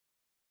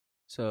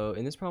So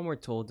in this problem, we're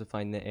told to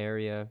find the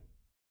area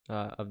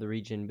of the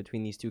region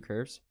between these two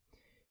curves.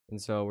 And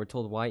so we're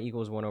told y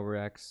equals 1 over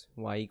x,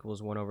 y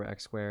equals 1 over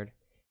x squared,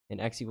 and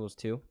x equals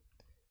 2.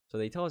 So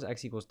they tell us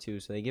x equals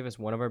 2, so they give us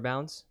one of our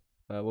bounds.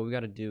 But what we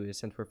got to do is,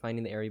 since we're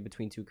finding the area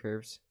between two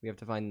curves, we have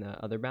to find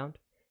the other bound.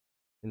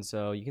 And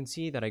so you can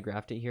see that I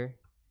graphed it here.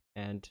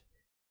 And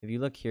if you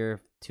look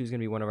here, 2 is going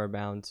to be one of our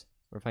bounds.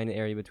 We're finding the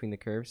area between the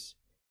curves.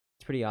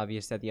 It's pretty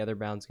obvious that the other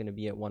bound is going to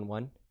be at 1,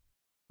 1.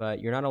 But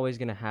you're not always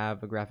going to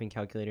have a graphing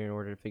calculator in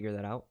order to figure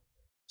that out.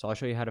 So I'll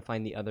show you how to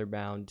find the other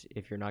bound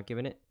if you're not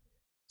given it.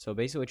 So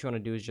basically what you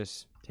want to do is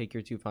just take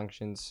your two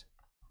functions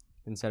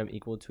and set them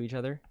equal to each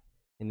other.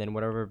 And then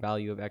whatever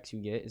value of x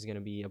you get is going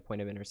to be a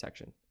point of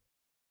intersection.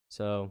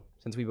 So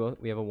since we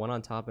have a 1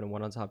 on top and a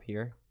 1 on top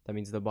here, that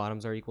means the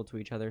bottoms are equal to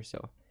each other. So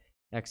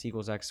x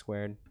equals x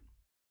squared.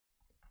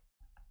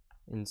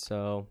 And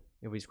so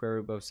if we square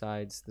root both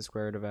sides, the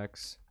square root of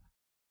x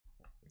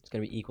is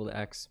going to be equal to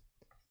x.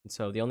 And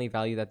so the only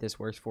value that this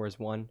works for is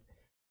 1,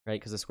 right?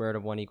 Because the square root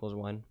of 1 equals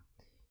 1.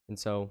 And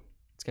so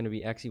it's going to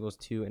be x equals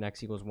 2 and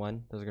x equals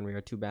 1. Those are going to be our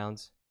two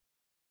bounds.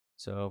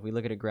 So if we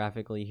look at it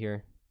graphically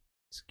here,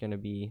 it's going to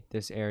be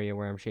this area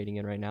where I'm shading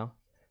in right now.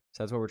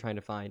 So that's what we're trying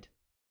to find.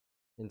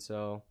 And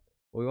so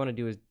what we want to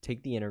do is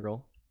take the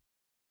integral.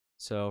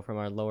 So from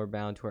our lower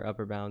bound to our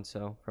upper bound,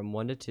 so from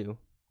 1 to 2.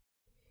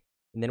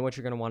 And then what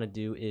you're going to want to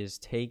do is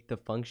take the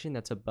function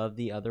that's above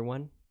the other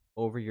one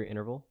over your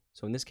interval.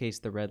 So in this case,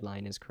 the red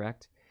line is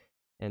correct.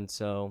 And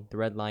so the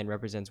red line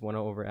represents 1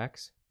 over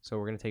x. So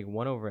we're going to take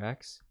 1 over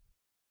x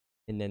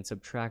and then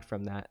subtract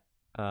from that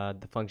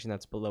the function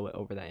that's below it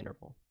over that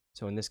interval.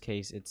 So in this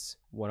case, it's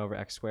 1 over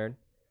x squared.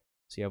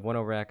 So you have 1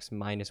 over x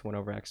minus 1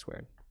 over x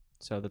squared.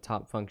 So the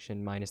top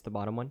function minus the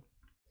bottom one.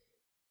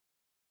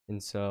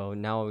 And so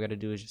now what we got to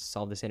do is just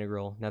solve this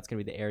integral. And that's going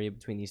to be the area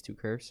between these two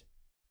curves.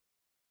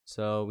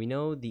 So we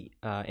know the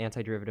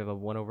antiderivative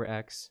of 1 over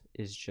x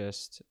is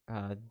just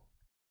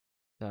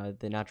the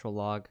natural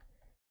log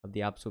of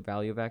the absolute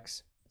value of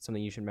x. It's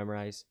something you should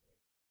memorize.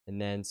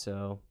 And then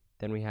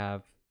then we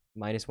have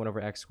minus 1 over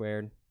x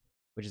squared,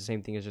 which is the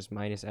same thing as just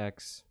minus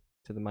x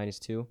to the minus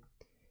 2. And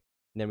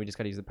then we just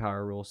got to use the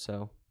power rule.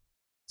 So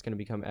it's going to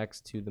become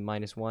x to the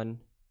minus 1.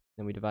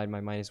 Then we divide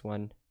by minus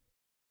 1.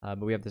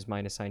 But we have this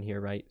minus sign here,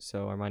 right?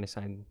 So our minus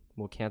sign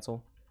will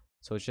cancel.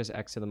 So it's just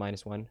x to the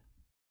minus 1.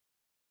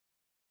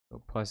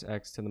 So plus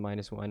x to the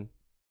minus 1.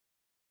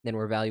 Then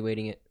we're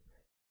evaluating it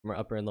from our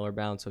upper and lower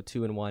bound, so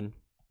 2 and 1.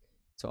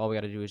 So all we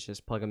got to do is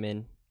just plug them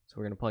in. So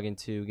we're going to plug in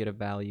 2, get a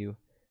value,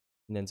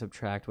 and then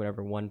subtract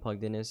whatever 1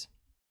 plugged in is.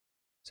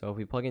 So if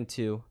we plug in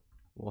 2,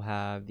 we'll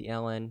have the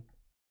ln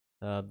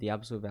of the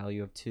absolute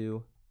value of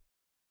 2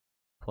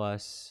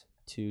 plus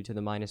 2 to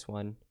the minus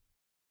 1.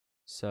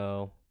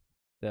 So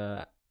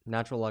the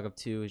natural log of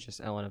 2 is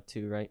just ln of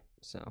 2, right?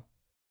 So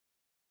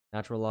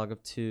natural log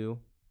of 2,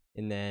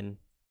 and then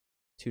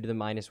 2 to the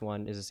minus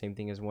 1 is the same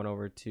thing as 1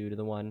 over 2 to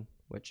the 1,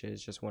 which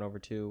is just 1 over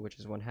 2, which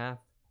is 1/2.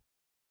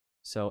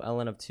 So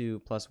ln of 2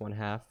 plus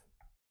 1/2.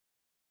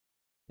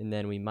 And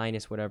then we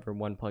minus whatever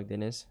 1 plugged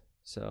in is.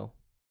 So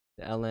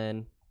the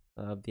ln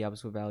of the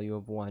absolute value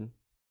of 1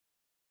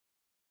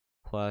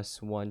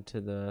 plus 1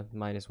 to the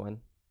minus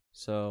 1.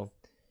 So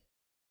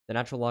the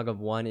natural log of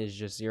 1 is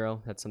just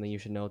 0. That's something you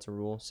should know. It's a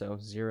rule. So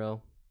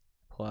 0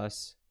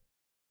 plus,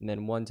 and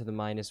then 1 to the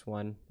minus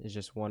 1 is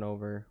just 1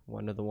 over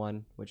 1 to the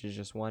 1, which is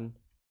just 1.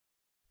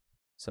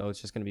 So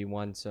it's just going to be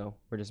 1. So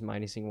we're just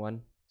minusing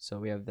 1. So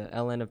we have the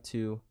ln of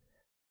 2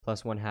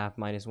 plus 1/2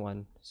 minus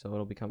 1. So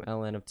it'll become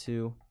ln of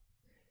 2.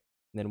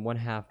 And then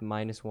 1/2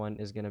 minus 1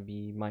 is going to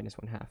be minus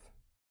 1/2.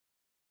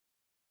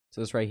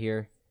 So this right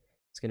here,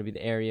 it's going to be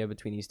the area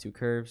between these two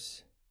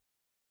curves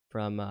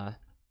from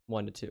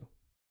 1 to 2.